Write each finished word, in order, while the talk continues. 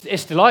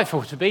It's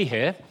delightful to be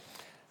here.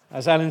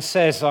 As Alan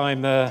says,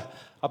 I've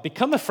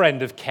become a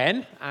friend of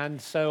Ken,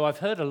 and so I've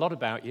heard a lot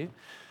about you.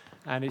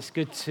 And it's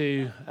good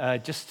to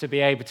just to be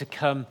able to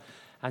come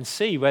and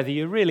see whether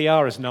you really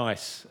are as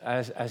nice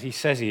as he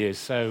says he is.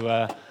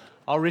 So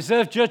I'll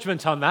reserve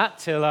judgment on that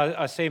till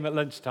I see him at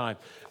lunchtime.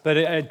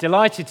 But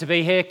delighted to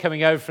be here,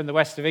 coming over from the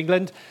west of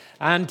England,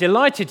 and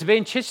delighted to be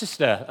in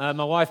Chichester.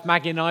 My wife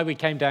Maggie and I, we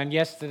came down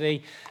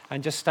yesterday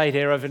and just stayed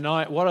here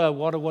overnight. What a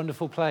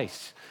wonderful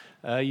place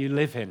you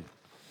live in.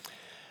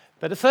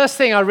 But the first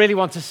thing I really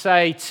want to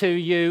say to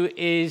you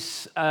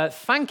is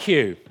thank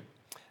you.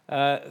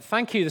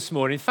 Thank you this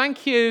morning.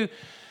 Thank you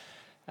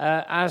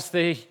as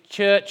the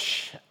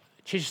church,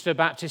 Chichester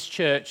Baptist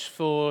Church,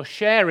 for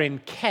sharing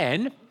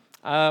Ken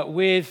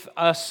with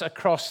us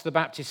across the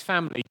Baptist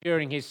family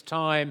during his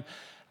time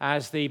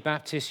as the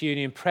Baptist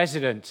Union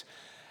president.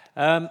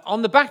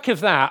 On the back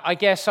of that, I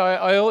guess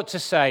I ought to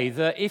say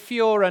that if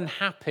you're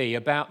unhappy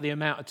about the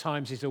amount of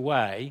times he's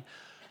away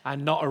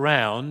and not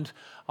around,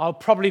 I'll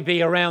probably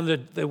be around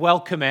the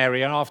welcome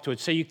area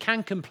afterwards, so you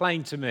can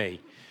complain to me.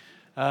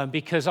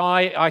 Because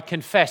I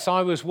confess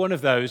I was one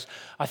of those.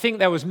 I think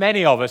there was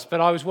many of us,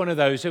 but I was one of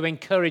those who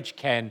encouraged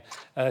Ken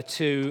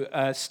to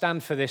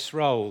stand for this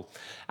role.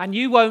 And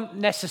you won't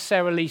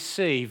necessarily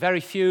see, very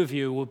few of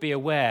you will be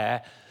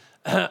aware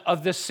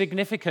of the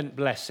significant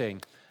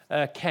blessing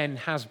Ken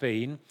has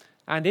been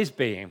and is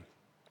being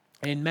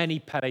in many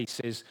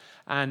places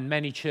and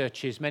many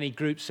churches, many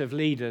groups of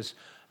leaders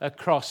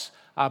across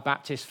our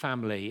Baptist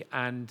family,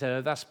 and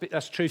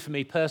that's true for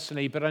me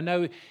personally, but I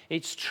know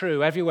it's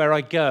true everywhere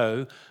I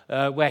go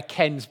where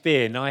Ken's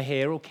been. I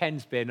hear,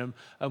 Ken's been,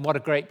 and what a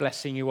great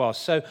blessing he was.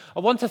 So I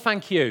want to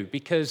thank you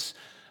because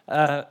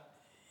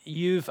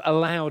you've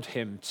allowed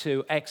him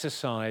to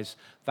exercise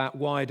that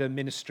wider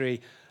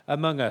ministry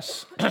among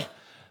us. But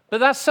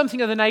that's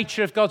something of the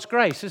nature of God's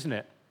grace, isn't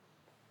it?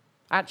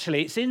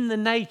 Actually, it's in the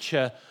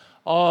nature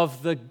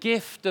of the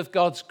gift of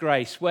God's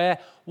grace, where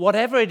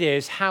whatever it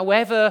is,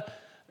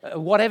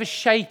 whatever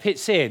shape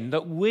it's in,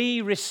 that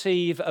we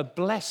receive a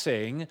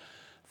blessing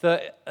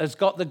that has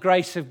got the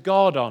grace of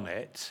God on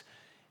it.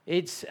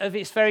 It's of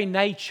its very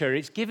nature.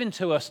 It's given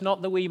to us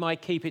not that we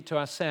might keep it to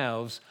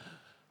ourselves,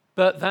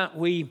 but that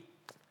we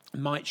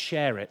might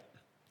share it.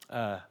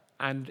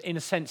 And in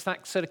a sense,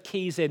 that sort of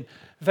keys in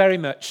very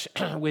much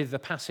with the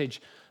passage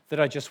that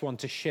I just want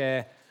to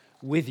share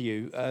with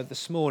you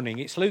this morning.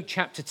 It's Luke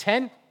chapter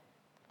 10.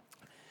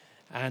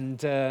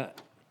 And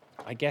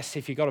I guess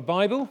if you've got a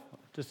Bible,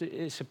 does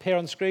it appear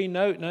on screen?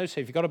 No. So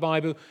if you've got a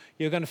Bible,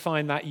 you're going to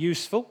find that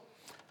useful.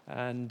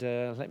 And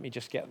let me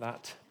just get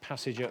that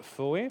passage up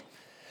for you.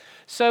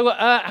 So,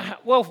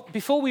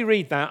 before we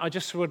read that, I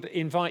just would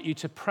invite you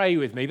to pray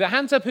with me. But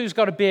hands up who's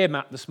got a beer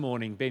mat this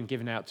morning being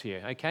given out to you,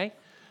 okay?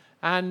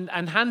 And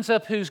hands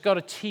up who's got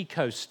a tea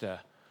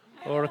coaster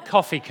or a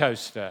coffee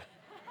coaster.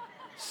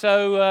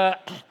 So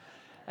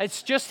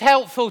it's just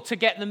helpful to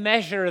get the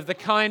measure of the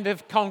kind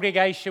of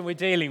congregation we're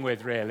dealing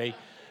with, really.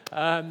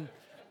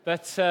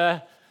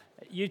 But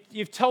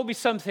you've told me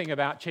something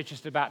about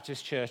Chichester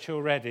Baptist Church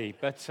already,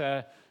 but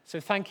so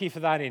thank you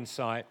for that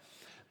insight.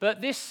 But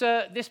this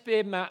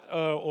beer mat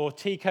or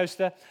tea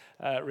coaster,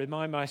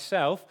 remind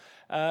myself,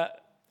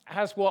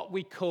 has what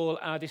we call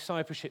our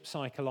discipleship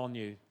cycle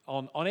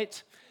on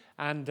it,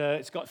 and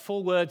it's got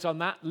 4 words on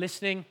that: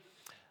 listening,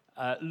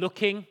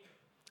 looking,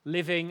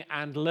 living,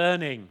 and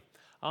learning.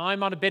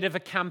 I'm on a bit of a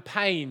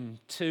campaign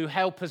to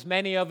help as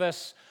many of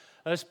us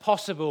as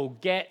possible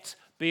get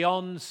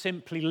beyond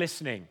simply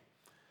listening.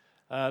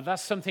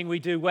 That's something we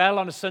do well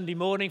on a Sunday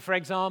morning, for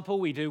example.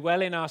 We do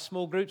well in our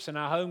small groups and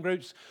our home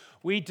groups.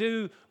 We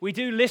do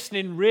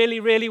listening really,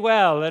 really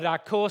well at our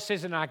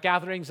courses and our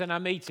gatherings and our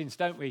meetings,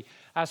 don't we,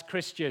 as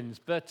Christians?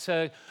 But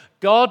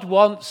God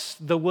wants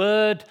the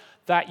word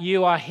that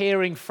you are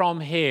hearing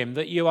from him,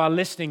 that you are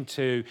listening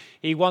to.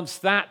 He wants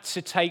that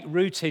to take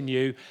root in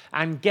you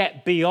and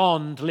get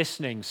beyond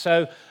listening.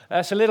 So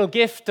it's a little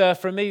gift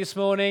from me this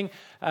morning.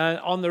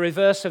 On the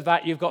reverse of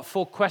that, you've got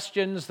 4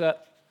 questions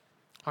that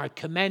I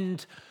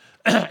commend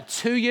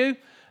to you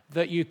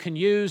that you can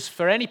use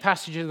for any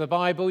passage of the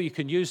Bible. You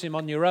can use them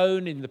on your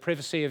own in the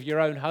privacy of your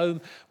own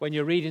home when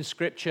you're reading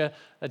Scripture,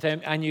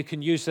 and you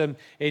can use them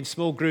in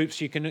small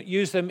groups. You can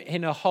use them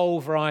in a whole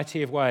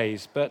variety of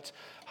ways, but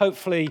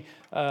hopefully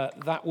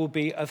that will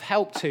be of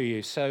help to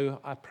you.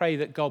 So I pray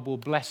that God will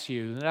bless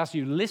you. And as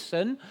you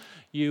listen,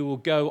 you will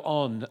go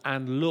on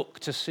and look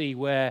to see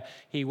where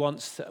he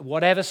wants,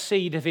 whatever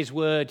seed of his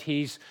word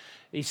he's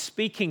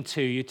speaking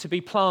to you to be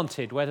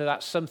planted, whether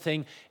that's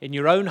something in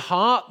your own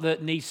heart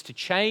that needs to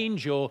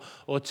change or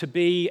to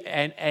be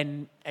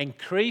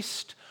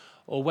increased,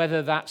 or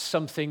whether that's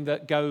something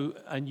that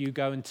you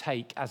go and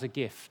take as a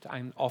gift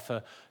and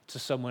offer to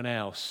someone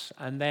else.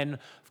 And then,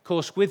 of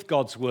course, with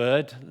God's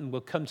word, and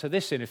we'll come to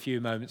this in a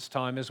few moments'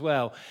 time as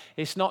well,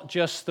 it's not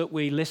just that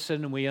we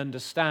listen and we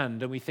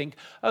understand and we think,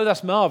 oh,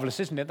 that's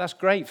marvelous, isn't it? That's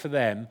great for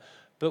them.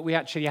 But we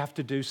actually have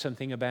to do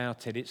something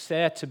about it. It's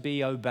there to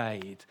be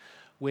obeyed.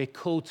 We're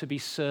called to be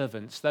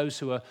servants, those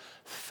who are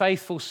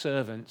faithful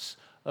servants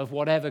of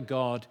whatever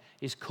God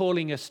is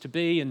calling us to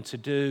be and to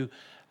do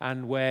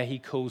and where he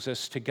calls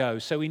us to go.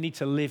 So we need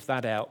to live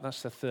that out.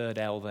 That's the third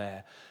L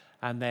there.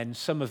 And then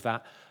some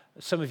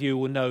of you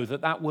will know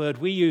that word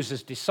we use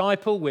as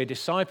disciple, we're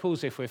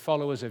disciples if we're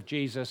followers of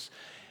Jesus,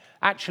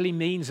 actually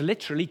means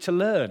literally to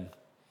learn.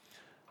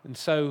 And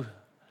so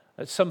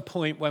at some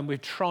point when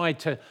we've tried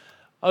to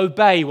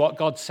obey what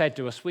God said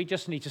to us, we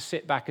just need to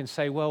sit back and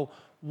say, well,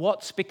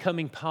 what's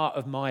becoming part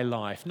of my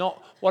life?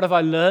 Not what have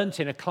I learned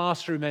in a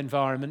classroom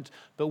environment,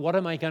 but what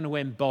am I going to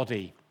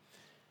embody?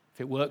 If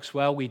it works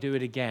well, we do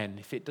it again.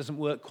 If it doesn't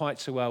work quite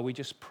so well, we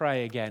just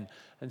pray again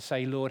and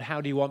say, Lord,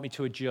 how do you want me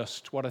to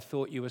adjust what I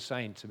thought you were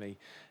saying to me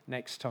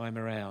next time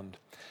around?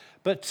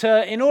 But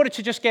in order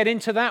to just get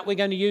into that, we're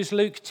going to use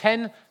Luke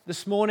 10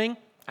 this morning,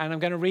 and I'm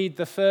going to read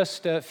the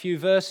first few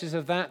verses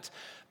of that.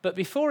 But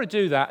before I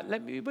do that,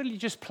 will you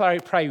just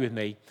pray with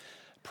me?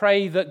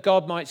 Pray that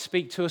God might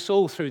speak to us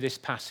all through this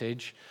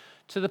passage,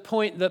 to the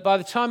point that by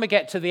the time I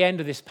get to the end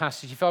of this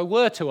passage, if I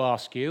were to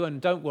ask you,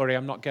 and don't worry,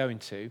 I'm not going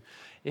to,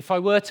 if I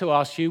were to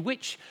ask you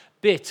which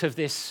bit of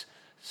this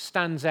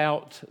stands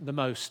out the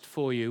most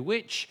for you,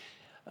 which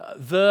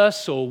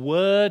verse or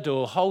word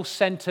or whole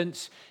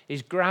sentence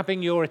is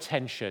grabbing your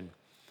attention,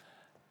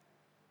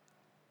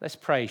 let's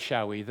pray,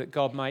 shall we, that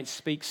God might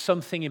speak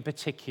something in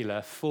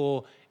particular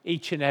for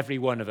each and every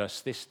one of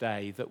us this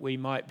day, that we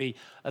might be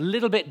a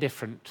little bit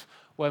different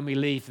when we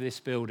leave this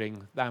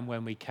building than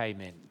when we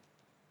came in.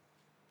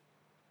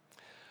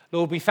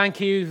 Lord, we thank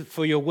you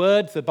for your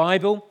word, the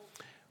Bible.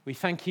 We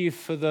thank you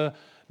for the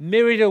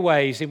myriad of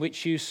ways in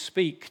which you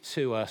speak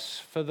to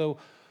us, for the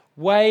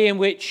way in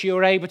which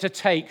you're able to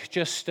take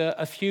just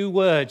a few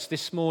words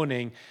this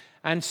morning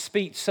and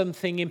speak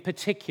something in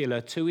particular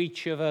to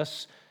each of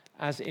us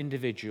as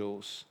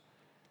individuals.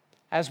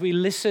 As we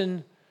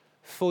listen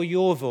for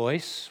your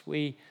voice,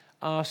 we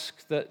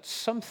ask that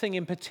something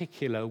in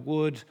particular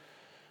would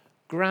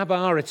grab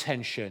our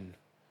attention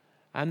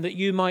and that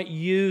you might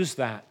use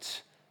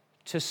that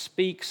to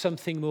speak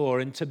something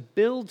more and to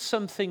build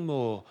something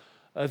more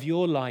of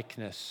your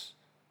likeness,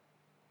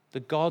 the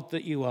God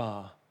that you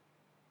are,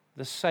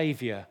 the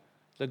Savior,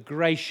 the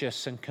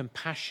gracious and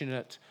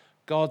compassionate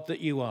God that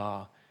you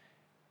are,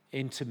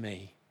 into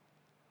me.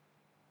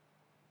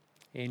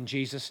 In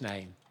Jesus'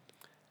 name,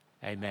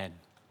 amen.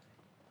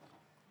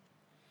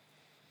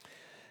 It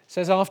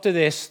says, after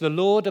this, the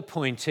Lord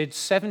appointed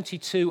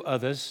 72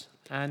 others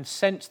and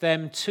sent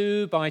them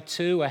 2 by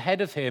 2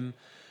 ahead of him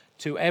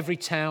to every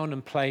town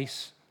and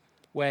place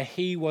where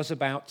he was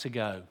about to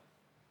go.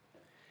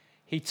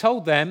 He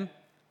told them,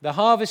 the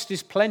harvest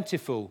is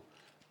plentiful,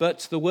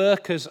 but the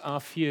workers are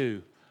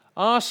few.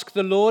 Ask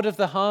the Lord of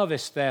the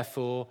harvest,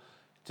 therefore,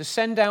 to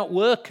send out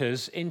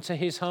workers into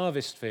his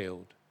harvest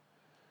field.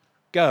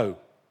 Go,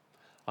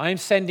 I am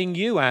sending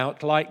you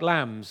out like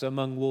lambs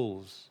among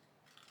wolves.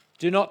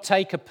 Do not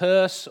take a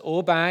purse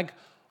or bag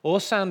or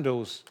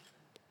sandals,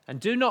 and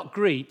do not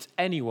greet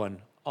anyone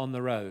on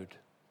the road.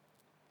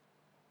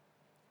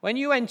 When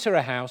you enter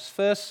a house,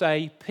 first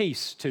say,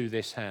 peace to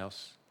this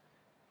house.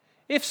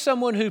 If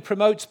someone who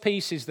promotes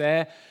peace is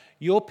there,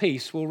 your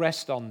peace will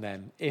rest on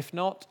them. If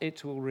not,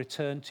 it will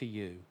return to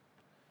you.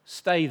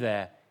 Stay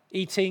there,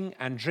 eating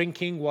and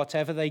drinking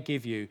whatever they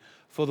give you,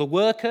 for the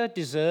worker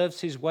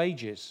deserves his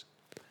wages.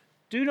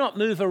 Do not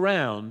move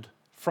around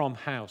from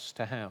house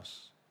to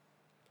house.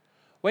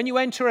 When you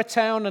enter a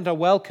town and are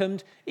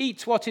welcomed,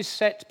 eat what is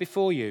set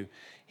before you.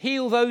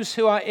 Heal those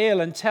who are ill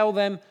and tell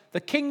them,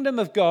 the kingdom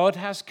of God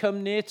has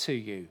come near to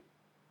you.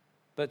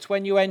 But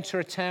when you enter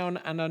a town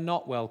and are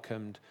not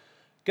welcomed,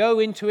 go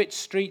into its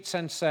streets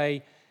and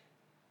say,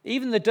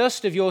 even the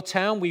dust of your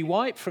town we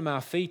wipe from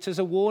our feet as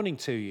a warning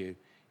to you.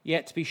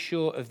 Yet be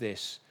sure of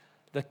this,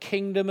 the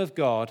kingdom of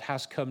God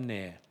has come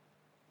near.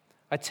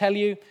 I tell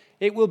you,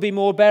 it will be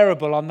more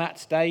bearable on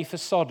that day for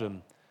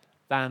Sodom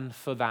than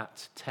for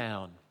that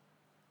town.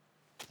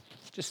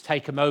 Just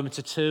take a moment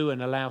or two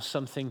and allow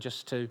something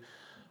just to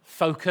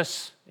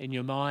focus in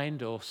your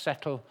mind or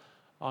settle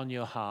on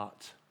your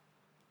heart.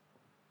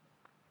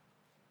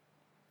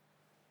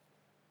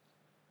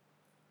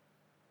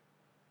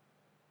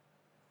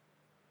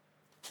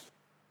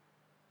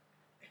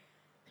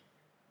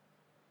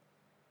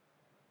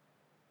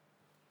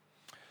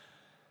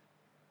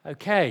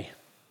 Okay,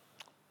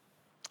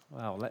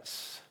 well,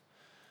 let's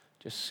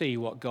just see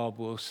what God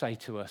will say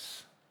to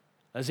us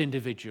as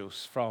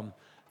individuals from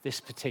this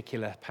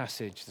particular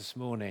passage this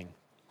morning.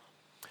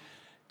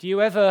 Do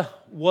you ever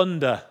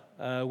wonder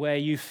where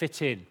you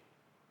fit in?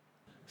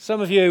 Some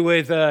of you,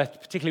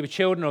 particularly with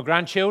children or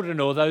grandchildren,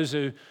 or those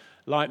who,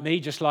 like me,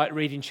 just like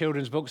reading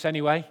children's books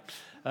anyway,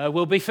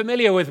 will be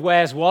familiar with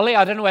Where's Wally?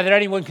 I don't know whether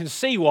anyone can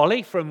see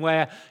Wally from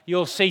where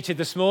you're seated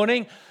this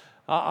morning.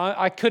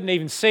 I couldn't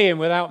even see him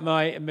without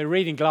my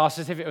reading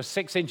glasses if it was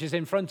 6 inches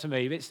in front of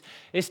me.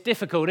 It's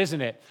difficult,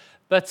 isn't it?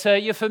 But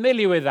you're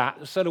familiar with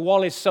that. Sort of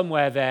Wally's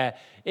somewhere there,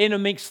 in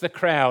amongst the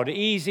crowd,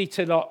 easy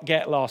to not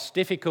get lost,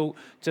 difficult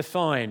to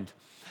find.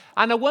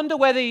 And I wonder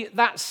whether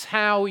that's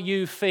how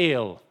you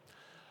feel.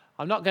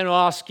 I'm not going to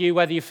ask you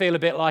whether you feel a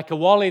bit like a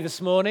Wally this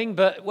morning,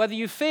 but whether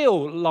you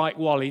feel like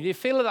Wally. Do you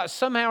feel that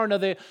somehow or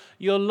another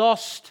you're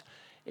lost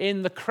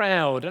in the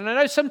crowd? And I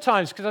know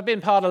sometimes, because I've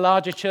been part of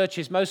larger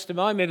churches most of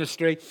my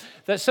ministry,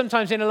 that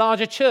sometimes in a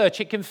larger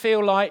church it can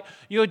feel like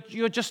you're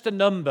just a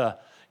number.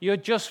 You're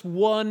just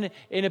one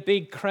in a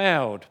big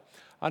crowd.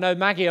 I know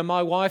Maggie and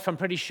my wife, I'm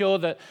pretty sure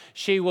that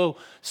she will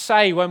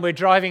say when we're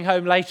driving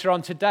home later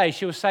on today,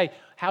 she will say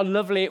how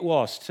lovely it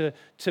was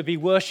to be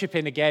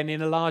worshiping again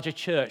in a larger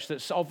church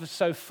that's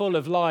so full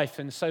of life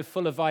and so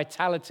full of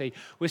vitality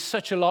with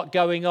such a lot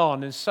going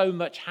on and so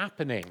much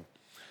happening.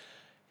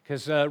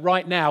 Because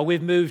right now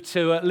we've moved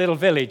to a little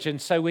village,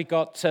 and so we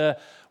just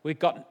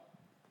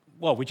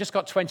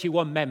got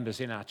 21 members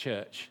in our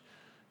church.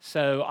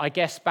 So I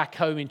guess back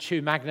home in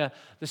Chew Magna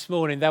this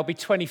morning, there'll be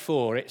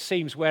 24. It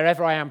seems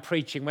wherever I am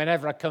preaching,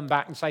 whenever I come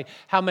back and say,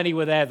 how many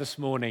were there this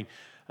morning?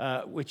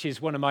 Which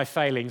is one of my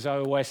failings. I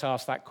always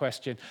ask that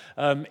question.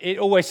 It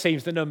always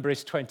seems the number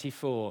is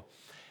 24.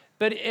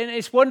 But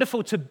it's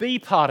wonderful to be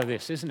part of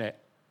this, isn't it?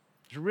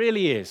 It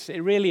really is.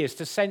 It really is,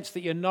 to sense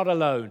that you're not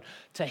alone,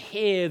 to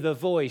hear the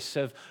voice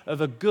of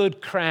a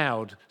good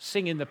crowd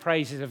singing the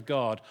praises of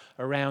God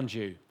around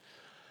you.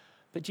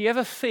 But do you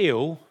ever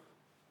feel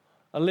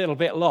a little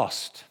bit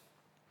lost?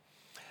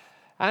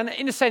 And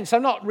in a sense,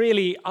 I'm not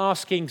really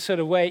asking sort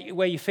of where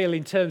you feel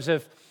in terms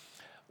of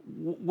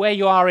where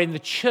you are in the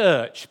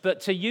church,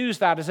 but to use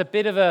that as a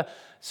bit of a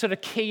sort of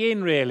key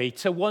in, really,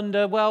 to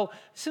wonder, well,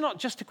 it's not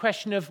just a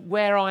question of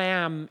where I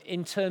am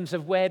in terms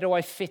of where do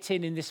I fit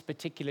in this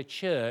particular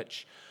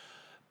church,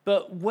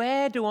 but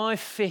where do I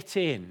fit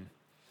in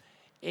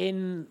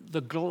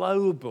the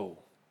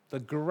global, the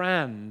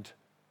grand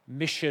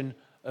mission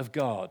of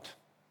God?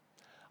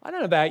 I don't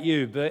know about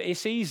you, but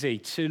it's easy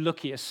to look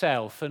at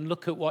yourself and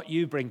look at what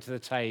you bring to the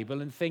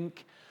table and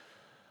think,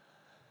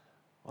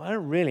 well, I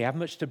don't really have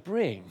much to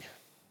bring.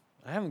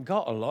 I haven't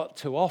got a lot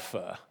to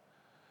offer.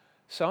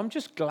 So I'm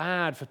just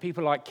glad for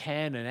people like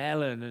Ken and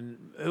Ellen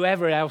and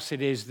whoever else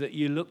it is that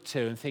you look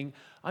to and think,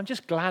 I'm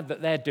just glad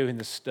that they're doing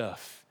the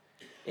stuff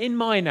in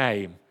my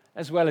name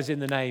as well as in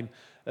the name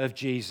of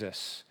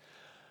Jesus.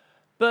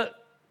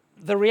 But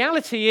the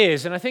reality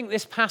is, and I think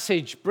this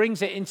passage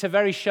brings it into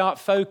very sharp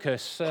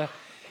focus,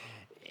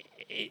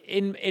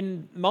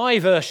 in my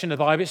version of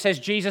the Bible, it says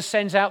Jesus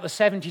sends out the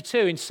 72.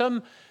 In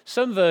some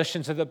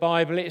versions of the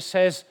Bible, it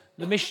says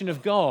the mission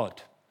of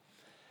God.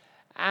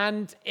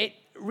 And it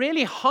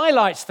really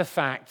highlights the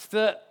fact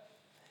that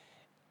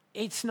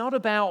it's not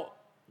about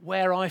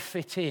where I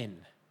fit in.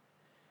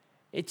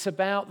 It's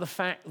about the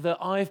fact that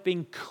I've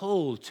been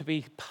called to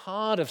be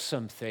part of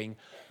something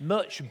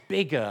much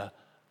bigger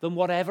than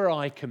whatever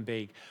I can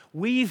be.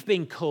 We've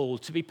been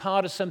called to be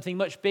part of something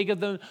much bigger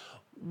than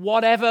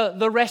whatever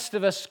the rest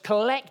of us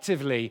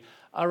collectively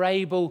are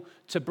able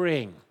to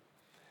bring.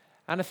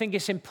 And I think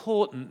it's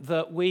important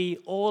that we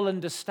all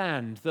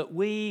understand that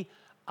we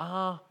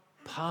are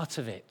part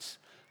of it,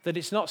 that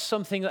it's not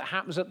something that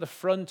happens at the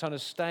front on a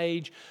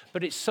stage,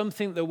 but it's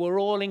something that we're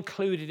all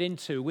included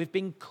into, we've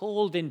been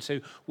called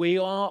into, we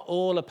are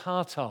all a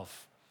part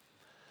of.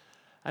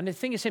 And I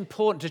think it's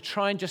important to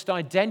try and just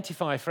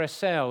identify for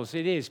ourselves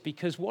it is,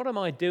 because what am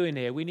I doing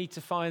here? We need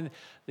to find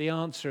the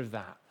answer of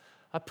that.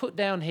 I put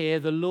down here,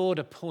 the Lord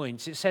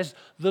appoints. It says,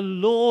 the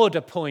Lord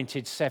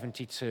appointed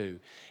 72.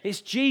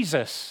 It's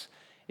Jesus.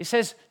 It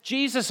says,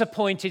 Jesus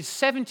appointed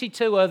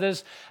 72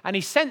 others, and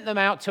he sent them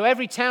out to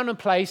every town and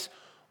place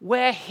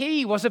where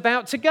he was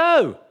about to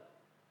go.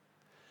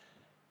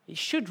 It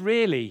should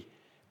really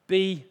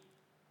be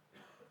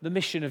the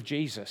mission of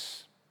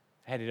Jesus,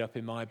 headed up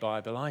in my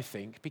Bible, I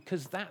think,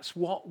 because that's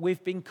what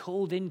we've been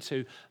called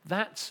into.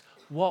 That's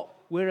what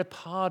we're a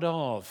part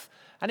of.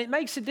 And it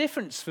makes a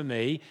difference for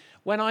me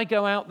when I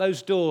go out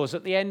those doors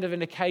at the end of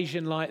an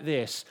occasion like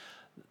this.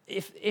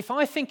 If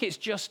I think it's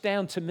just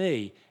down to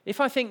me, if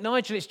I think,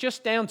 Nigel, it's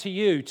just down to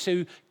you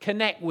to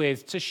connect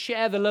with, to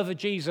share the love of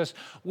Jesus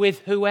with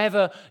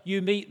whoever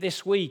you meet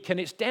this week, and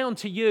it's down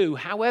to you,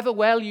 however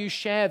well you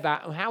share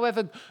that, and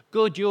however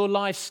good your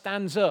life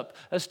stands up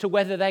as to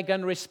whether they're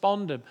going to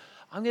respond,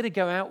 I'm going to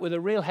go out with a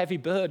real heavy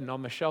burden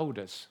on my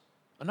shoulders.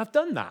 And I've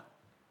done that.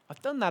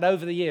 I've done that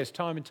over the years,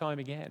 time and time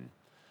again.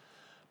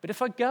 But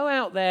if I go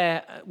out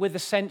there with the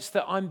sense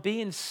that I'm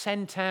being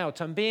sent out,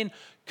 I'm being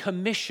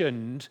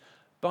commissioned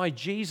by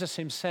Jesus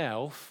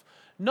himself,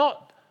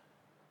 not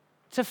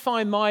to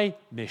find my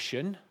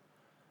mission,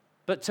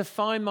 but to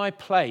find my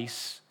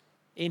place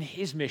in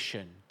his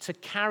mission, to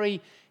carry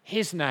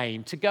his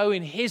name, to go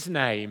in his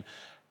name,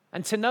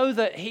 and to know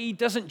that he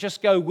doesn't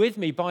just go with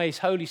me by his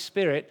Holy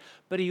Spirit,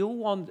 but he's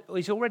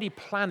already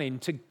planning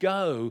to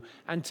go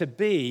and to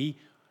be.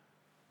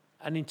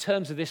 And in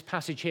terms of this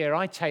passage here,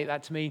 I take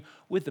that to mean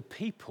with the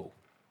people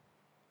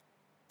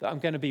that I'm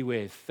going to be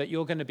with, that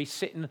you're going to be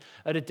sitting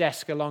at a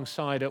desk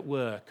alongside at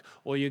work,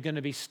 or you're going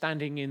to be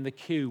standing in the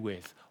queue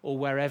with, or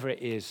wherever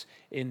it is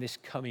in this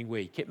coming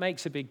week. It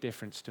makes a big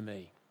difference to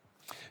me.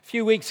 A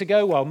few weeks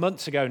ago,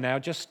 months ago now,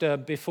 just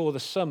before the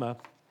summer,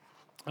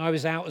 I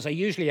was out, as I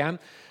usually am,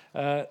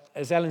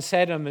 As Ellen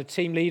said, I'm a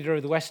team leader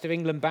of the West of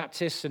England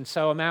Baptists, and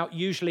so I'm out,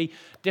 usually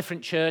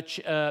different church,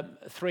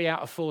 3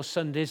 out of 4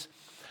 Sundays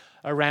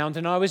around.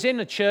 And I was in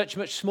a church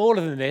much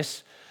smaller than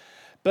this,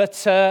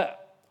 but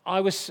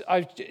I was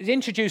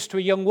introduced to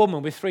a young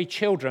woman with 3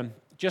 children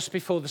just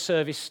before the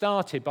service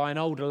started by an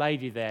older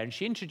lady there. And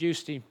she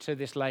introduced him to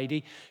this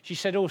lady. She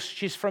said, oh,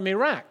 she's from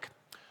Iraq.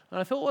 And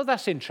I thought, well,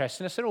 that's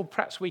interesting. I said, oh,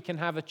 perhaps we can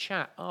have a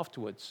chat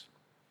afterwards.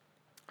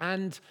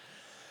 And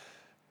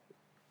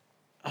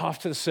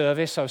after the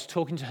service, I was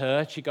talking to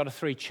her. She got her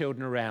 3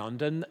 children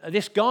around. And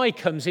this guy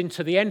comes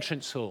into the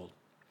entrance hall.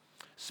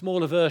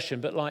 Smaller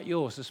version, but like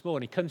yours this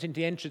morning. He comes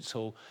into the entrance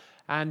hall.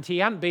 And he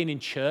hadn't been in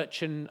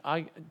church. And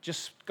I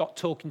just got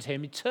talking to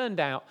him. It turned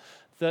out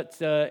that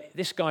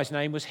this guy's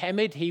name was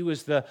Hamid. He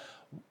was the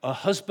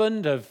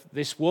husband of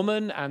this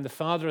woman and the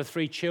father of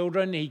 3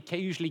 children. He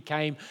usually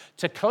came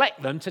to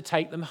collect them, to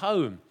take them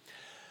home.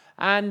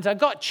 And I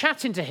got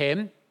chatting to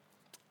him,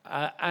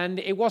 and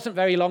it wasn't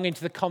very long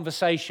into the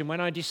conversation when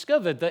I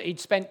discovered that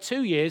he'd spent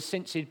 2 years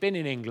since he'd been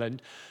in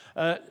England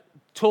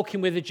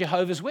talking with the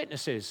Jehovah's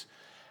Witnesses.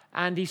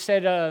 And he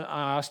said,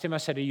 I asked him, I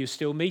said, are you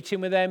still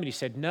meeting with them? And he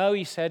said, no.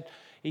 He said,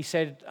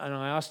 and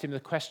I asked him the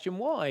question,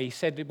 why? He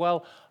said,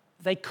 well,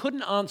 they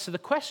couldn't answer the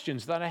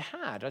questions that I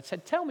had. I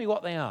said, tell me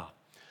what they are.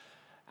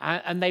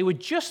 And they were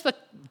just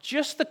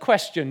the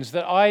questions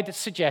that I'd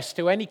suggest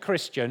to any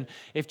Christian.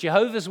 If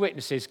Jehovah's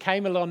Witnesses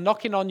came along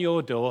knocking on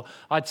your door,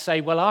 I'd say,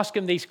 well, ask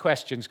them these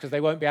questions because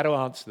they won't be able to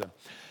answer them.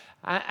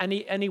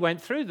 And he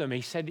went through them.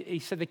 He said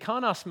they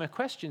can't ask me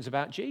questions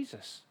about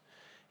Jesus.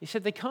 He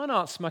said they can't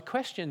answer my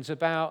questions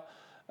about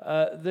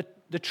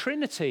the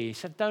Trinity. He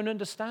said, don't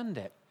understand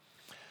it.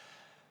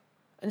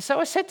 And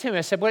so I said to him,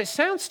 I said, well, it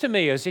sounds to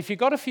me as if you've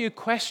got a few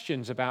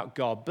questions about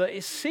God, but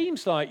it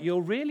seems like you're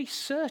really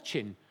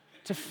searching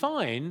to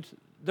find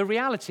the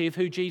reality of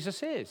who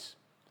Jesus is.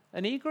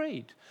 And he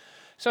agreed.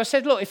 So I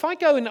said, look, if I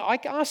go and I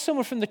ask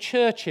someone from the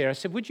church here, I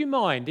said, would you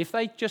mind if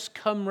they just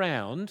come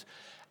round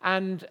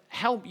and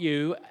help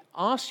you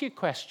ask your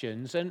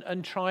questions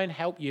and try and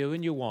help you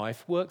and your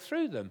wife work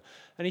through them?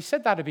 And he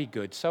said that'd be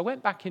good. So I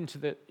went back into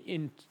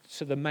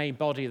the main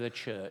body of the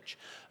church.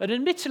 And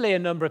admittedly, a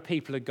number of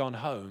people had gone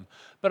home.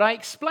 But I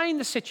explained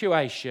the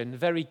situation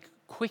very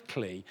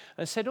quickly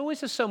and said, oh,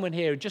 is there someone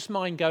here who just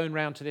mind going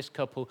round to this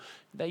couple?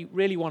 They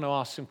really want to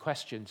ask some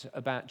questions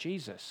about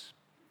Jesus.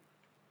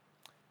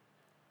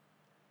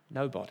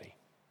 Nobody.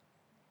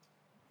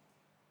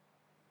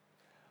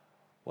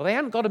 Well, they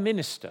hadn't got a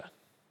minister.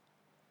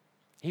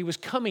 He was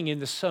coming in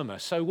the summer.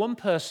 So one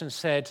person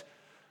said,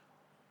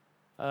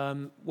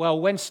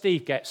 well, when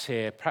Steve gets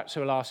here, perhaps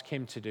we'll ask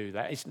him to do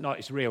that. It's not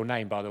his real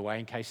name, by the way,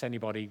 in case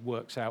anybody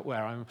works out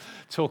where I'm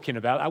talking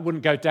about. That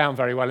wouldn't go down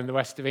very well in the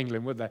west of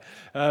England, would they?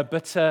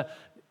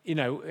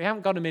 We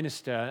haven't got a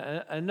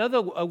minister.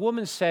 A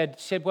woman said,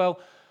 well,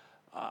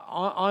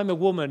 I'm a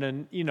woman,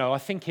 and, I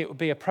think it would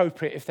be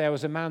appropriate if there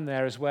was a man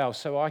there as well,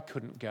 so I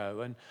couldn't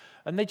go.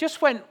 And they just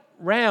went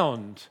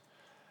round.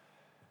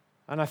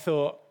 And I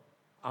thought,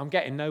 I'm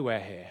getting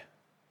nowhere here.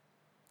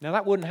 Now,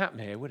 that wouldn't happen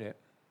here, would it?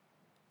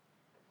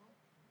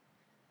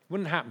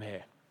 Wouldn't happen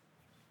here.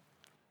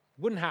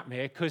 Wouldn't happen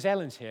here because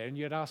Ellen's here and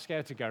you'd ask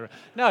her to go.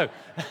 No.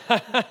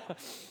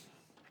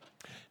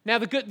 Now,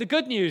 the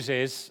good news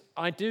is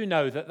I do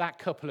know that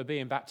couple are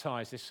being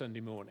baptized this Sunday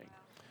morning.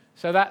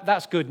 So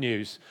that's good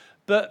news.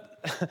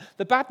 But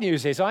the bad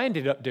news is I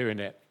ended up doing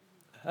it.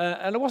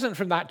 And it wasn't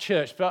from that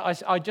church,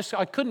 but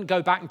I couldn't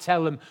go back and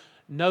tell them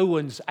no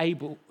one's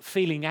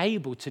feeling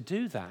able to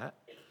do that.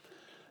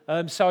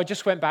 So I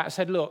just went back and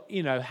said, look,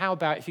 how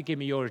about if you give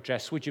me your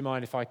address? Would you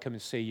mind if I come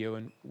and see you?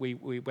 And we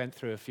went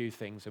through a few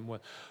things and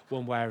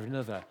one way or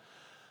another.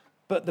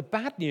 But the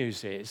bad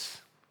news is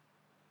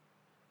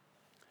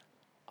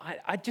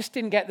I just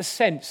didn't get the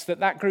sense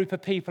that group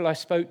of people I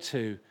spoke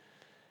to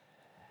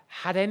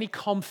had any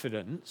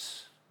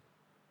confidence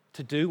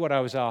to do what I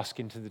was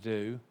asking to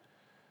do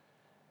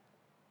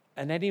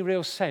and any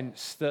real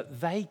sense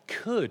that they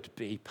could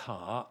be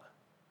part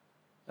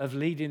of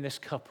leading this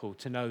couple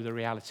to know the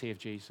reality of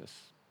Jesus.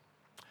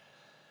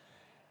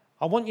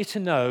 I want you to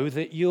know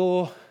that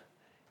you're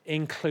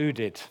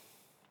included.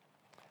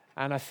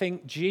 And I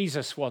think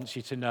Jesus wants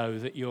you to know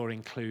that you're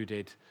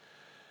included.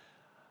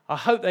 I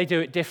hope they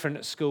do it different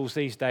at schools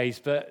these days,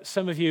 but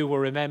some of you will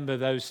remember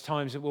those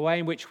times, the way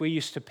in which we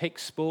used to pick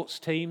sports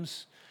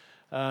teams.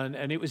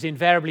 And it was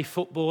invariably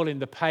football in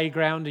the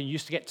playground, and you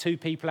used to get 2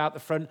 people out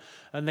the front,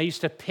 and they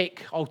used to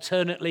pick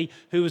alternately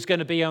who was going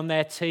to be on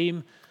their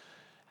team.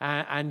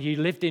 And you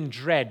lived in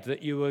dread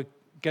that you were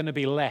going to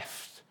be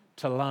left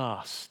to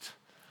last.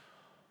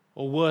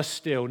 Or worse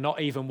still,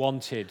 not even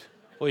wanted.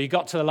 Or you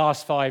got to the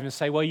last 5 and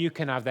say, well, you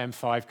can have them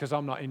 5 because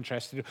I'm not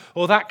interested.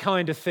 Or that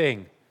kind of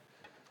thing.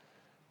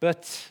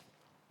 But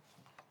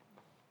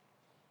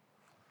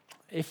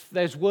if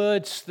there's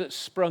words that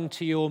sprung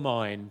to your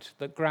mind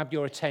that grab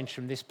your attention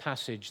from this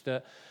passage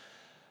that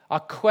are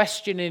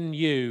questioning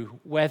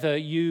you whether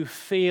you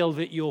feel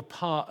that you're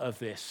part of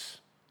this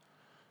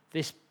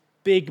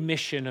big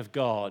mission of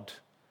God,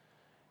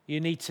 you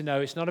need to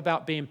know it's not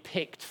about being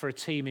picked for a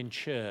team in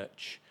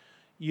church.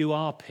 You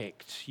are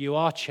picked, you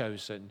are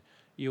chosen,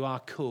 you are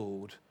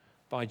called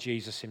by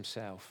Jesus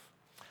himself.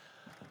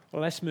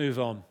 Well, let's move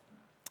on.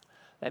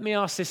 Let me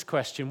ask this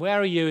question. Where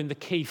are you in the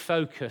key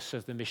focus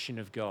of the mission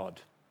of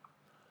God?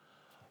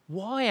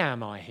 Why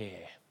am I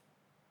here?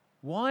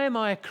 Why am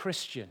I a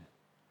Christian?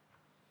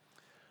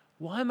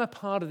 Why am I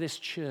part of this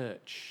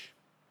church?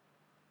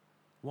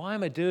 Why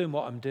am I doing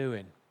what I'm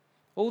doing?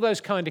 All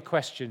those kind of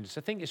questions.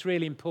 I think it's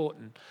really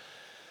important.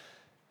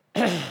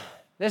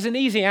 There's an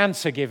easy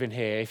answer given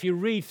here. If you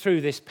read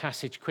through this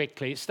passage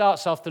quickly, it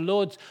starts off, the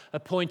Lord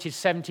appointed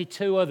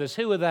 72 others.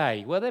 Who are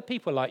they? Well, they're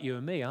people like you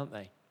and me, aren't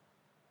they?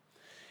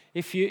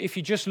 If you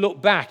just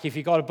look back, if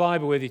you've got a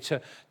Bible with you,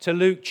 to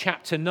Luke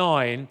chapter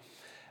 9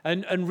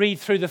 and read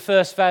through the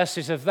first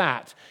verses of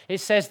that, it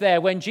says there,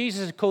 when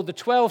Jesus had called the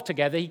 12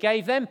 together, he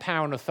gave them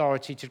power and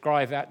authority to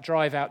drive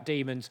out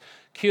demons,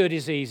 cure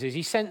diseases.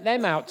 He sent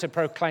them out to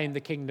proclaim the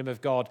kingdom of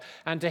God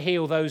and to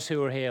heal those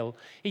who are ill.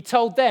 He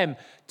told them,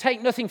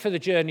 take nothing for the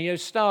journey, no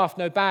staff,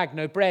 no bag,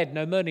 no bread,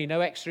 no money,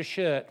 no extra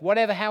shirt.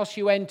 Whatever house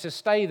you enter,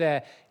 stay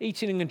there,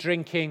 eating and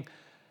drinking.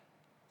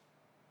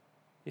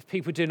 If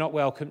people do not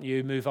welcome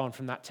you, move on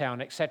from that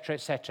town, etc.,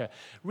 etc.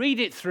 Read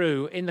it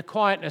through in the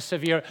quietness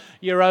of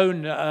your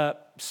own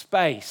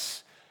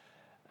space.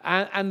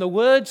 And the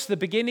words, the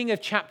beginning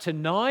of chapter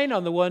 9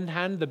 on the one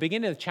hand, the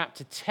beginning of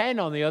chapter 10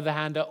 on the other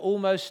hand, are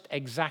almost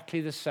exactly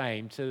the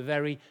same to the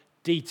very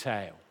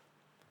detail.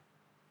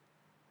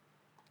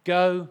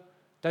 Go,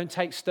 don't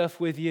take stuff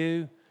with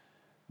you,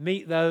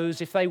 meet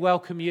those. If they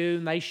welcome you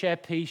and they share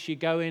peace, you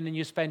go in and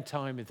you spend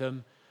time with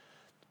them.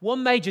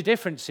 One major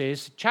difference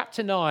is,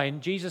 chapter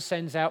 9, Jesus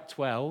sends out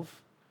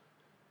 12,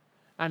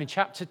 and in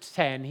chapter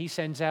 10, he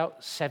sends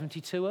out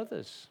 72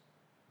 others.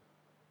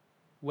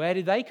 Where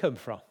did they come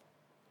from?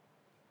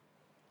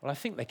 Well, I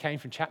think they came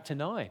from chapter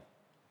 9.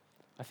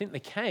 I think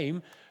they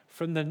came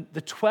from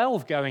the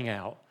 12 going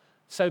out.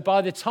 So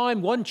by the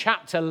time one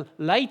chapter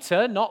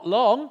later, not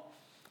long,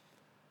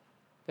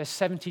 there's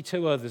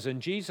 72 others,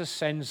 and Jesus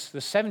sends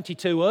the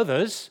 72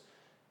 others,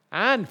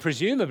 and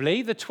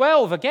presumably the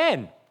 12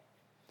 again.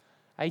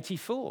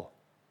 84.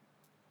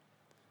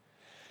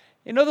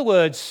 In other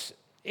words,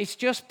 it's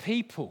just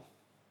people.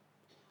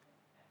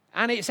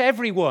 And it's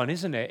everyone,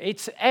 isn't it?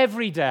 It's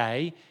every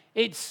day.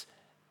 It's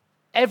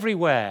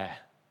everywhere.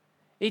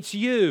 It's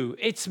you.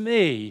 It's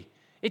me.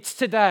 It's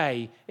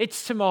today.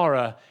 It's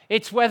tomorrow.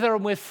 It's whether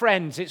I'm with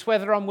friends. It's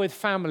whether I'm with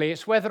family.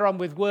 It's whether I'm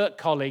with work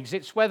colleagues.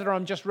 It's whether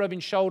I'm just rubbing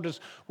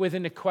shoulders with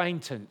an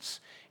acquaintance.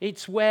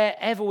 It's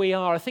wherever we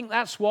are. I think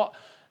that's what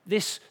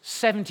this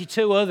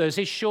 72 others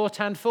is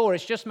shorthand for.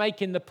 It's just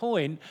making the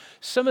point.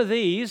 Some of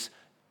these,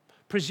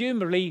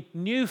 presumably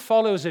new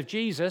followers of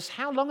Jesus,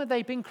 how long have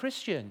they been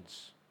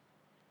Christians?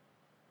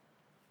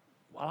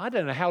 Well, I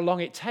don't know how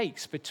long it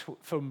takes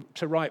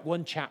to write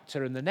one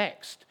chapter and the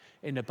next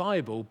in the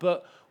Bible,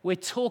 but we're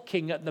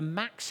talking at the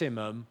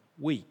maximum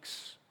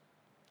weeks.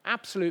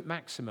 Absolute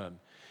maximum.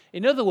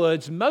 In other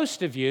words,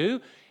 most of you,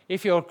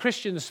 if you're a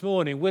Christian this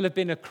morning, will have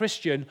been a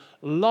Christian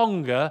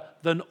longer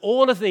than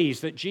all of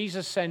these that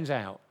Jesus sends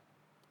out.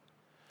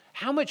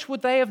 How much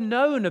would they have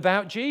known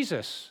about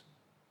Jesus?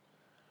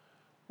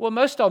 Well,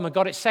 most of them have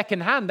got it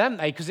secondhand, haven't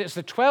they? Because it's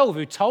the 12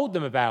 who told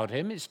them about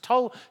him. It's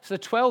the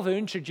 12 who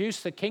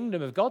introduced the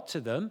kingdom of God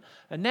to them.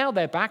 And now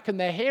they're back and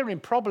they're hearing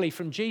probably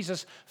from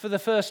Jesus for the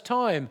first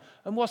time.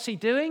 And what's he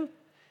doing?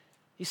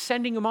 He's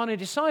sending them on a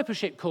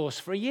discipleship course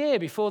for a year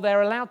before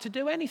they're allowed to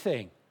do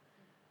anything.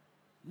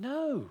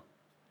 No.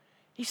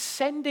 He's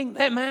sending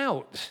them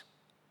out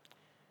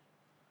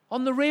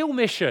on the real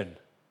mission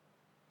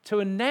to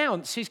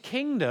announce his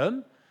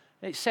kingdom,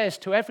 it says,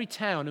 to every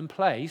town and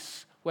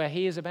place where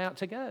he is about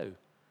to go.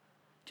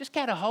 Just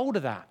get a hold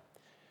of that.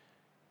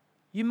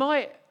 You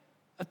might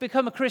have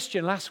become a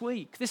Christian last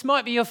week. This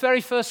might be your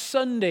very first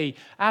Sunday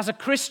as a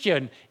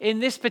Christian in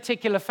this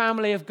particular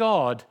family of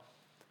God.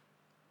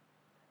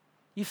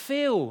 You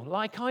feel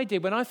like I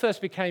did when I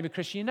first became a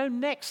Christian. You know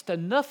next to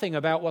nothing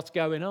about what's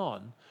going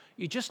on.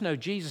 You just know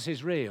Jesus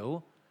is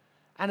real.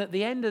 And at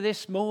the end of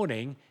this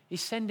morning,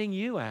 he's sending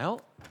you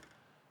out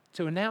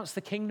to announce the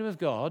kingdom of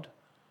God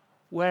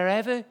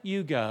wherever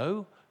you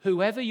go,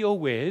 whoever you're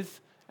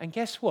with. And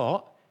guess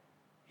what?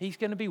 He's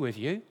going to be with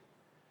you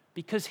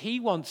because he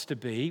wants to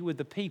be with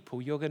the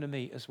people you're going to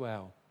meet as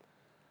well.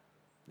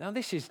 Now,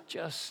 this is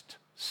just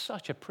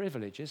such a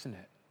privilege, isn't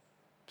it?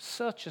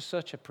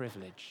 Such a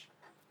privilege.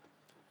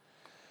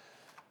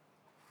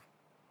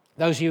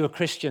 Those of you who are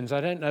Christians,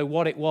 I don't know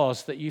what it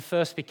was that you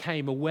first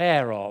became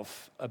aware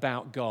of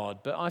about God,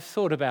 but I've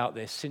thought about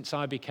this since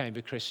I became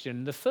a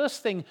Christian. The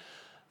first thing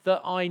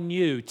that I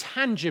knew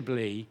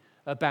tangibly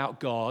about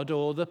God,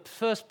 or the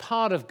first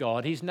part of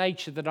God, his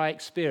nature that I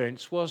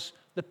experienced, was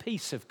the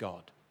peace of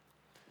God.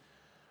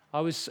 I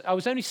was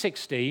only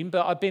 16,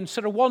 but I'd been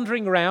sort of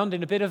wandering around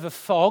in a bit of a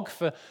fog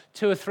for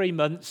 2 or 3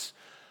 months.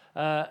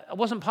 I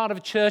wasn't part of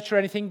a church or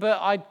anything, but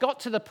I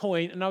got to the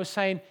point and I was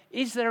saying,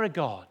 is there a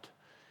God?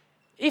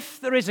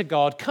 If there is a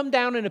God, come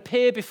down and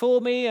appear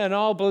before me and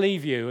I'll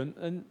believe you.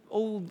 And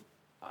all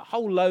A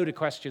whole load of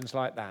questions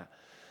like that.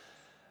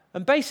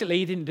 And basically,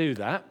 he didn't do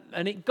that.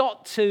 And it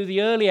got to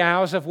the early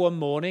hours of one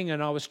morning,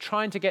 and I was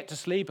trying to get to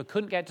sleep. I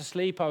couldn't get to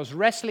sleep. I was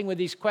wrestling with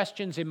these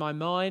questions in my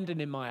mind and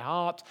in my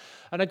heart.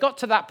 And I got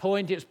to that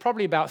point. It was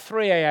probably about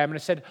 3 a.m. And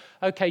I said,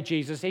 okay,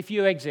 Jesus, if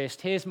you exist,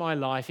 here's my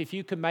life. If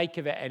you can make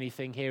of it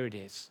anything, here it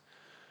is.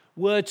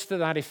 Words to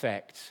that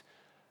effect.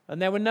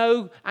 And there were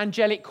no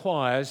angelic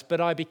choirs,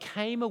 but I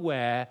became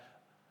aware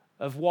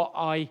of what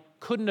I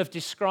couldn't have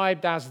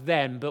described as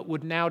then, but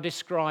would now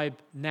describe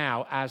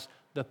now as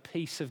the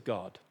peace of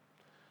God.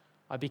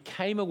 I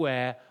became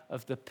aware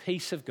of the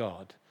peace of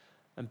God.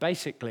 And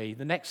basically,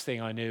 the next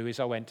thing I knew is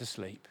I went to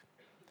sleep.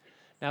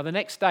 Now, the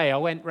next day, I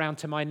went round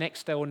to my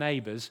next door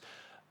neighbours,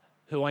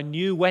 who I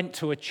knew went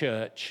to a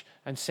church,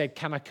 and said,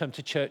 can I come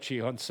to church with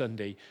you on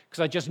Sunday?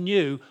 Because I just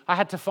knew I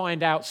had to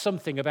find out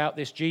something about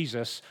this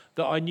Jesus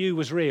that I knew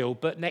was real,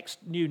 but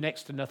knew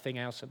next to nothing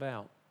else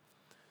about.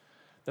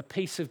 The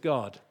peace of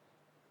God.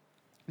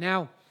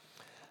 Now,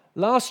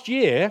 last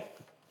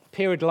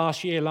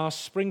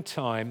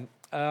springtime,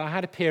 I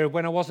had a period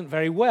when I wasn't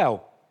very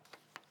well.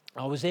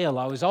 I was ill.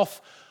 I was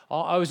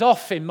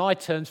off in my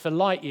terms for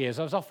light years.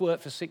 I was off work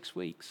for 6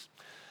 weeks.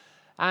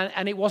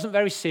 And it wasn't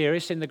very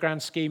serious in the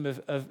grand scheme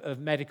of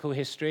medical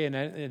history and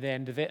at the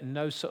end of it, and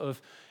no sort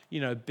of,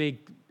 big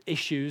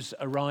issues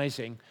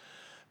arising.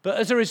 But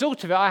as a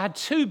result of it, I had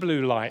 2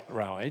 blue light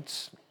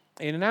rides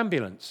in an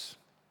ambulance.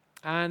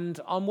 And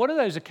on one of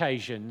those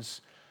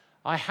occasions,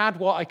 I had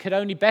what I could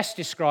only best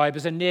describe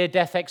as a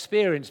near-death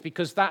experience,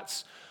 because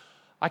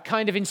I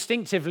kind of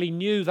instinctively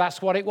knew that's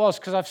what it was,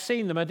 because I've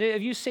seen them. Have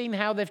you seen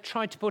how they've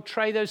tried to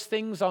portray those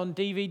things on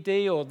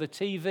DVD or the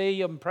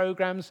TV and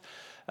programs?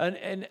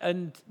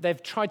 And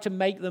they've tried to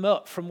make them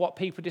up from what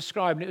people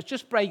describe. And it was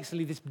just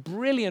basically this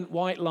brilliant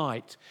white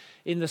light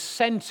in the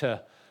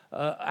center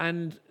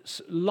and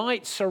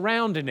light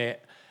surrounding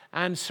it,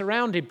 and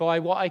surrounded by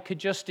what I could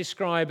just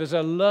describe as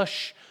a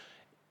lush,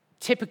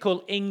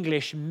 typical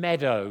English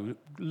meadow,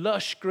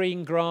 lush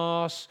green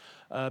grass,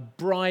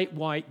 bright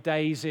white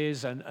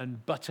daisies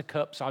and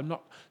buttercups. I'm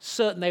not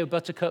certain they were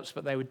buttercups,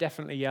 but they were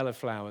definitely yellow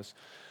flowers.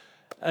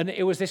 And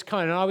it was this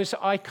kind, and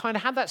I kind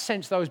of had that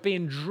sense that I was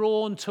being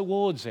drawn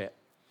towards it.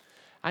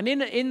 And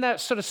in that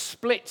sort of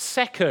split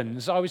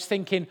seconds, I was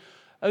thinking,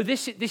 oh,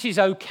 this is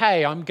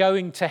okay, I'm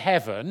going to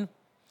heaven.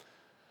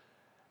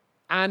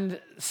 And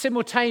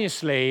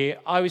simultaneously,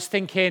 I was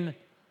thinking,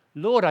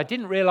 Lord, I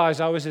didn't realize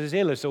I was as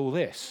ill as all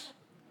this.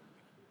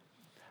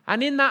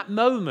 And in that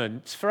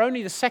moment, for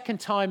only the second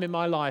time in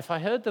my life, I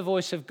heard the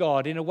voice of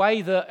God in a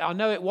way that I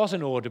know it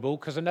wasn't audible,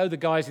 because I know the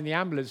guys in the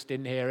ambulance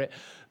didn't hear it,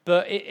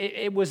 but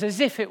it was as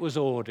if it was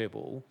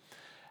audible.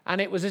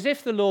 And it was as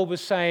if the Lord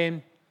was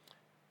saying,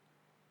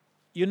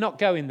 you're not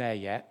going there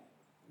yet.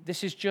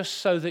 This is just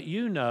so that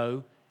you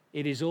know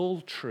it is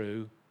all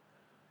true.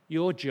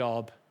 Your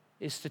job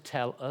is to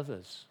tell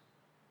others.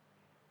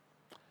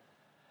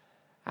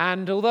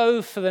 And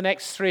although for the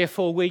next 3 or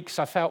 4 weeks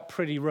I felt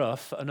pretty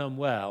rough and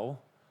unwell,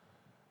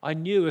 I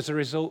knew as a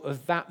result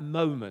of that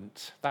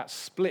moment, that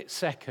split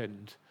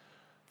second,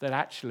 that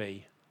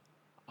actually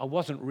I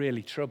wasn't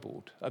really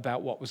troubled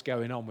about what was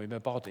going on with my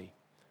body.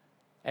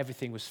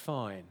 Everything was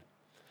fine.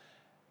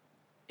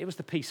 It was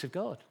the peace of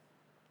God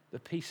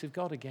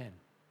again.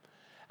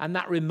 And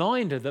that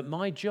reminder that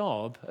my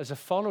job as a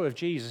follower of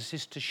Jesus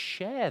is to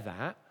share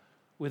that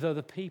with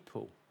other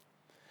people.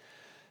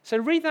 So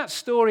read that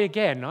story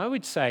again. I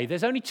would say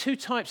there's only 2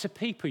 types of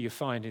people you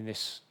find in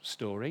this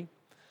story.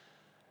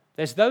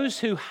 There's those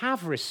who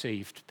have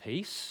received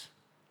peace,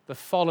 the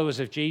followers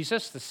of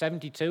Jesus, the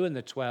 72 and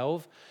the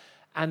 12,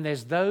 and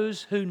there's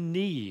those who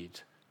need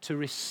to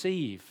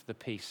receive the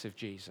peace of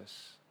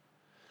Jesus.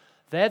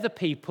 They're the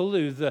people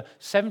who the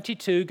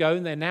 72 go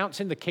and they're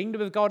announcing the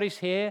kingdom of God is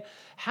here.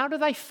 How do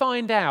they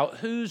find out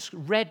who's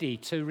ready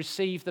to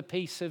receive the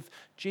peace of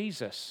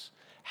Jesus?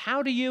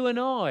 How do you and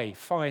I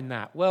find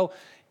that? Well,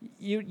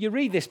 you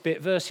read this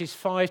bit, verses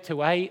 5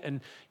 to 8,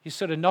 and you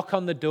sort of knock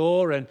on the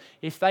door, and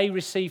if they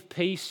receive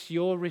peace,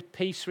 your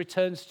peace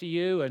returns to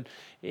you, and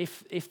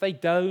if they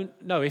don't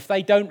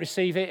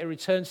receive it, it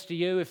returns to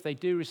you. If they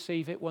do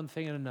receive it, one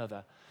thing and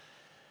another.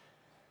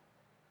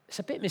 It's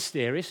a bit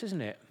mysterious,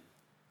 isn't it?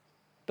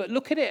 But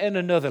look at it at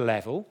another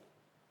level,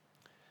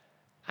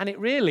 and it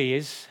really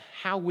is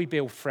how we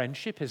build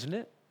friendship, isn't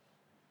it?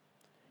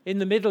 In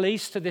the Middle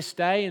East to this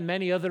day, and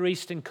many other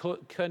Eastern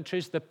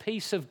countries, the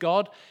peace of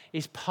God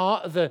is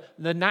part of the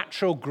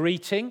natural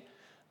greeting.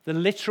 The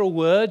literal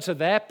words are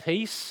there,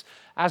 peace,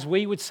 as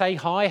we would say,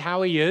 hi,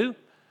 how are you?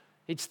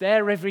 It's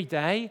there every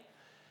day.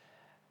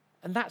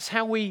 And that's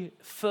how we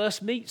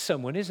first meet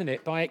someone, isn't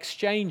it? By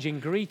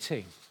exchanging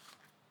greeting.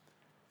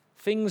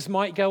 Things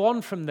might go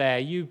on from there.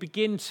 You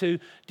begin to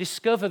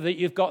discover that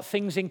you've got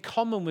things in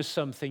common with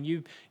something.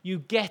 You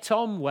get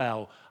on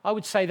well. I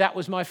would say that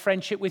was my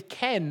friendship with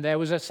Ken. There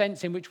was a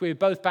sense in which we were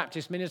both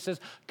Baptist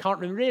ministers. Can't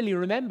really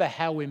remember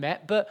how we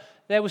met, but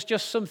there was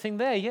just something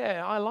there.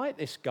 Yeah, I like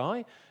this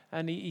guy.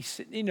 And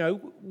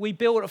we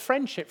built a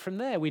friendship from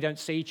there. We don't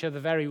see each other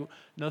very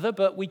another,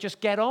 but we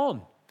just get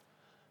on.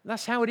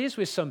 That's how it is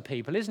with some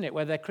people, isn't it?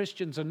 Whether they're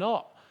Christians or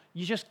not.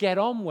 You just get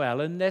on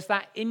well, and there's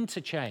that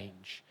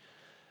interchange.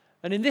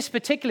 And in this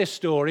particular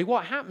story,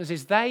 what happens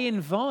is they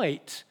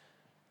invite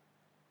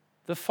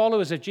the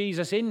followers of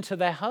Jesus into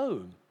their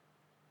home.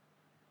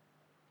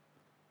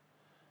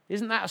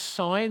 Isn't that a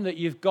sign that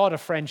you've got a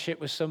friendship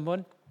with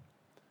someone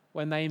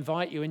when they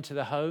invite you into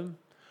the home?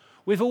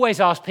 We've always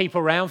asked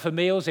people around for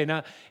meals in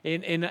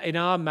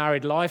our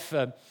married life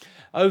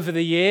over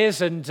the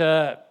years, and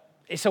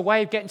it's a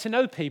way of getting to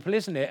know people,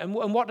 isn't it? And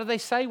what do they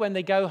say when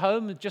they go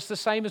home? Just the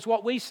same as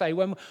what we say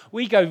when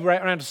we go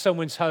around to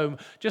someone's home.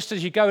 Just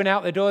as you're going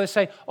out the door, they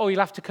say, "Oh,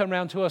 you'll have to come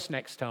round to us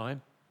next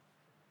time."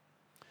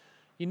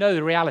 You know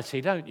the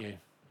reality, don't you?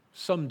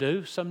 Some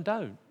do, some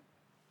don't.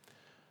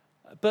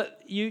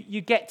 But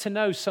you get to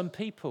know some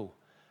people.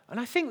 And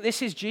I think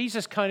this is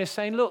Jesus kind of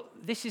saying, look,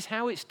 this is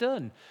how it's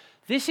done.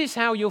 This is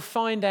how you'll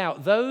find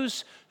out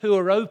those who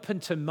are open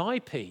to my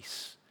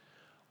peace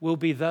will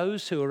be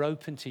those who are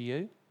open to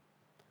you.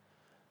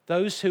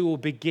 Those who will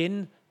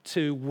begin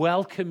to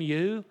welcome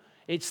you.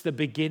 It's the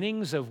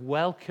beginnings of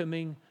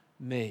welcoming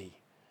me.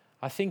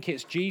 I think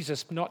it's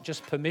Jesus, not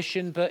just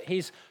permission, but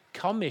his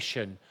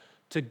commission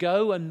to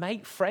go and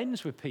make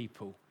friends with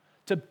people,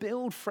 to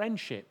build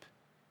friendship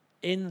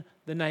in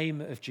the name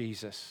of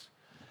Jesus.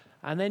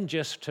 And then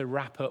just to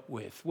wrap up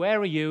with, where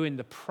are you in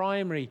the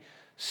primary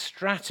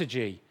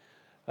strategy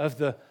of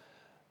the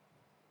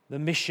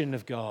mission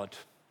of God?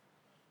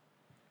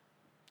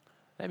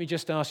 Let me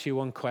just ask you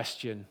one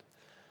question.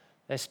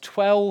 There's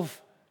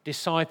 12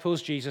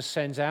 disciples Jesus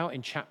sends out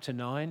in chapter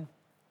 9.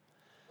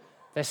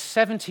 There's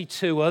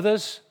 72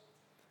 others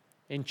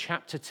in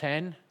chapter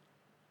 10.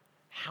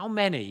 How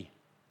many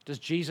does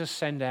Jesus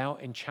send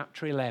out in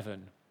chapter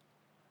 11?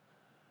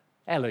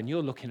 Ellen,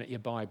 you're looking at your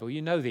Bible.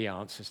 You know the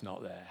answer's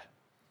not there.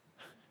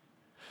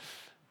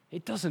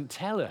 It doesn't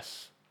tell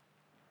us.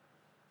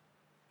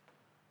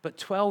 But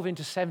 12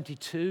 into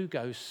 72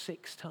 goes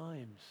 6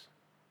 times.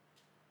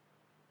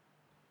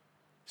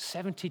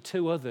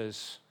 72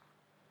 others.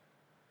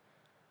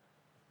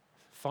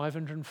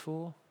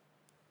 504.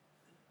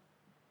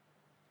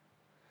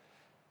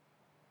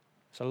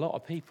 It's a lot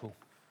of people.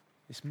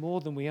 It's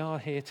more than we are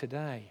here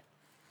today.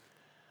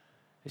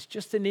 It's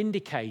just an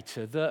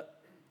indicator that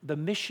the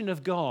mission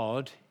of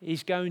God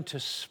is going to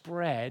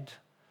spread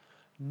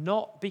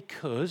not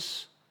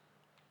because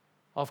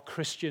of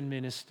Christian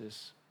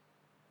ministers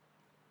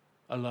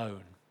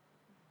alone.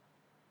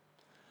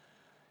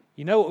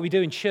 You know what we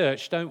do in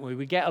church, don't we?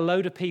 We get a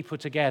load of people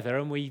together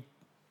and we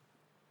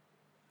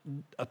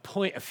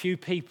appoint a few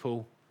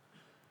people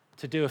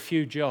to do a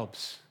few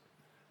jobs.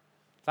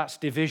 That's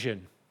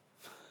division.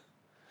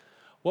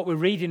 What we're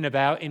reading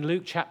about in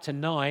Luke chapter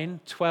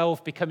 9,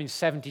 12 becoming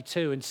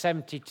 72 and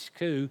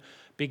 72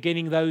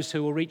 beginning those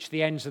who will reach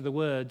the ends of the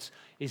words,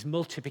 is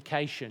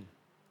multiplication.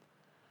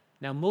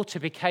 Now,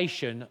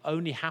 multiplication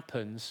only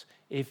happens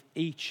if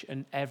each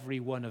and every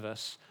one of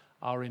us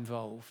are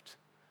involved.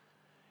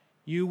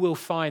 You will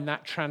find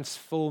that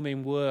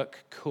transforming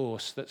work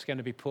course that's going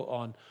to be put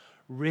on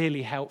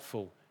really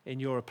helpful in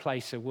your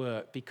place of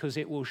work, because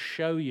it will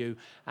show you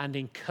and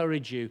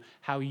encourage you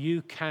how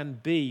you can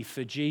be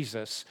for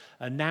Jesus,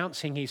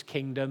 announcing his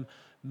kingdom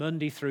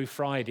Monday through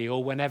Friday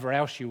or whenever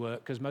else you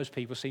work, because most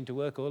people seem to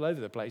work all over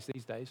the place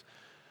these days.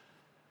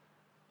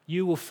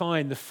 You will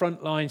find the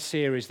Frontline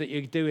series that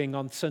you're doing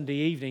on Sunday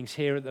evenings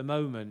here at the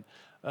moment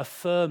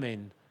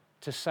affirming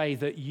to say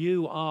that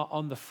you are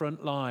on the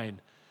front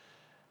line.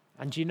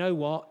 And you know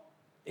what?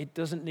 It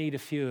doesn't need a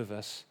few of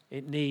us.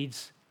 It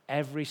needs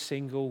every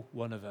single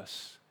one of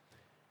us.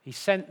 He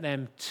sent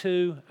them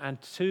 2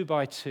 and 2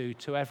 by 2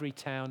 to every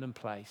town and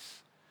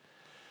place.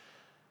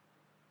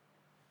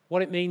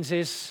 What it means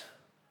is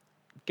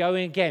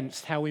going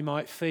against how we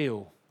might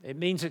feel. It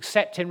means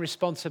accepting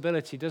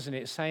responsibility, doesn't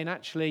it? Saying,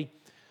 actually,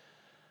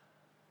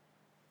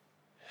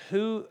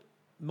 who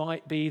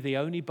might be the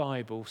only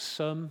Bible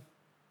some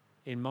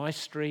in my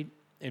street,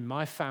 in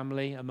my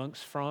family,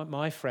 amongst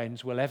my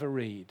friends will ever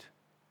read,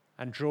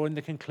 and drawing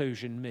the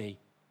conclusion, me.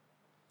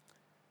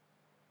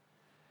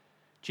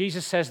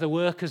 Jesus says the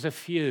workers are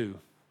few,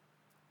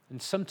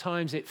 and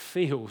sometimes it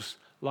feels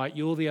like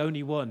you're the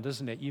only one,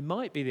 doesn't it? You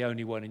might be the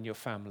only one in your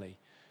family.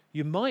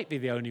 You might be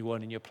the only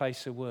one in your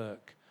place of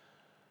work.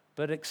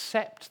 But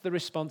accept the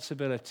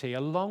responsibility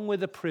along with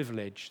the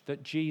privilege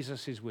that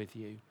Jesus is with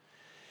you.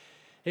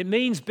 It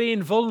means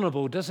being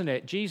vulnerable, doesn't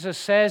it? Jesus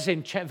says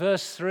in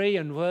verse 3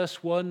 and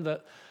verse 1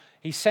 that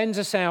he sends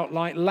us out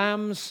like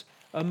lambs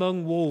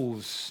among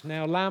wolves.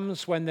 Now,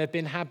 lambs, when they've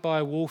been had by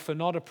a wolf, are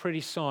not a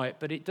pretty sight,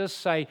 but it does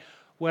say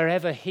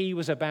wherever he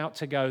was about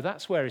to go,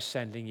 that's where he's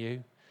sending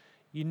you.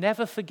 You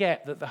never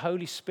forget that the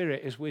Holy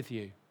Spirit is with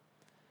you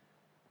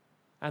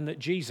and that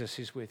Jesus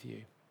is with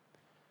you.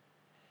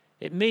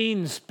 It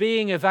means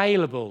being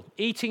available,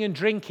 eating and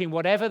drinking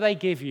whatever they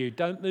give you.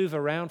 Don't move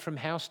around from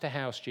house to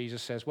house,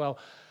 Jesus says. Well,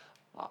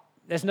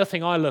 there's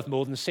nothing I love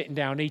more than sitting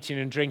down, eating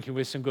and drinking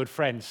with some good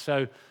friends.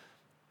 So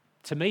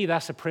to me,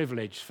 that's a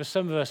privilege. For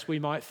some of us, we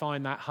might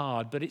find that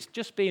hard, but it's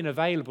just being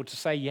available to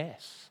say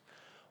yes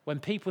When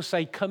people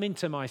say, come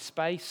into my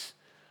space,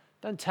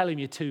 don't tell him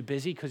you're too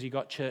busy because you've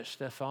got church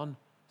stuff on.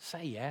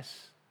 Say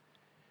yes.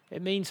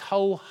 It means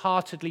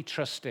wholeheartedly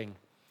trusting.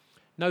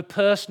 No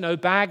purse, no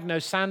bag, no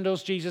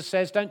sandals, Jesus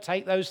says. Don't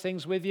take those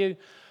things with you.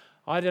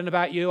 I don't know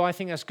about you. I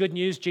think that's good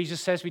news. Jesus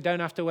says we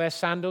don't have to wear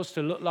sandals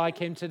to look like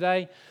him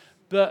today.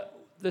 But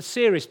the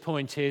serious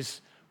point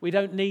is we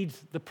don't need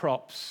the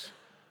props.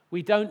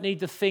 We don't need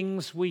the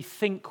things we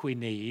think we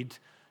need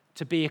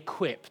to be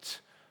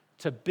equipped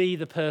to be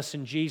the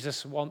person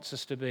Jesus wants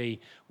us to be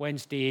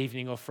Wednesday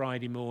evening or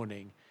Friday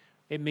morning.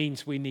 It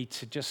means we need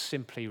to just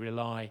simply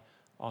rely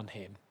on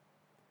him.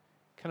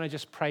 Can I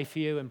just pray for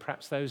you? And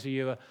perhaps those of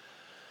you who are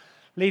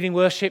leading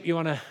worship, you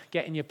want to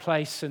get in your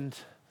place and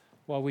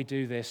while we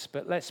do this.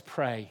 But let's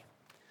pray.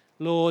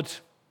 Lord,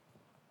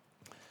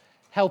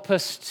 help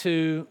us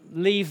to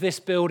leave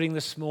this building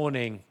this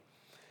morning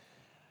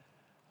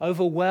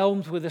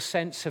overwhelmed with a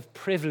sense of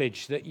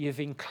privilege that you've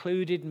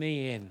included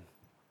me in.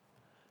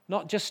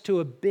 Not just to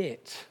a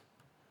bit,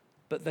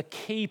 but the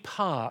key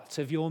part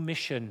of your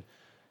mission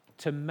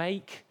to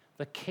make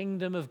the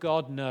kingdom of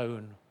God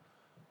known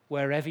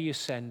wherever you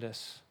send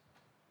us.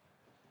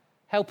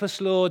 Help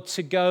us, Lord,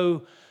 to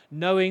go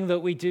knowing that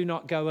we do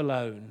not go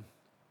alone.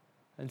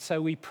 And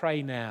so we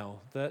pray now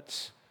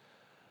that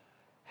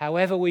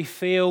however we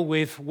feel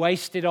we've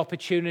wasted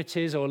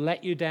opportunities or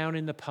let you down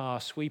in the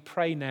past, we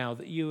pray now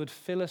that you would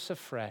fill us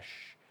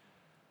afresh.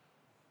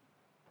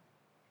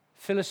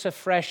 Fill us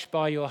afresh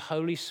by your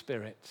Holy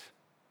Spirit.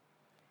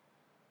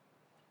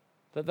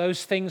 That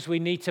those things we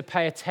need to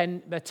pay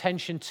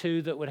attention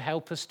to that would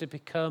help us to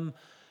become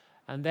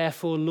and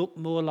therefore look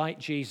more like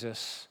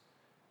Jesus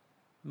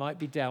might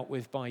be dealt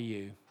with by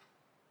you.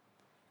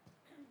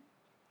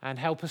 And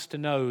help us to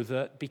know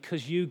that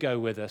because you go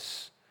with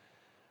us,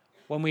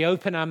 when we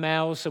open our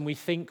mouths and we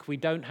think we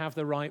don't have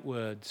the right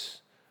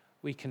words,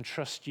 we can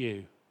trust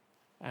you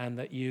and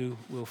that you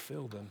will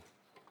fill them.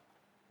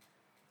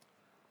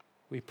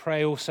 We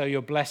pray also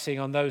your blessing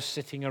on those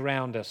sitting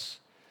around us.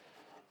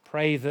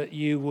 Pray that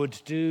you would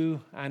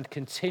do and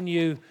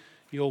continue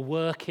your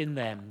work in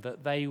them,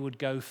 that they would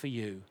go for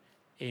you.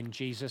 In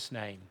Jesus'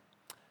 name,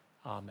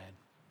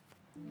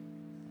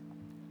 amen.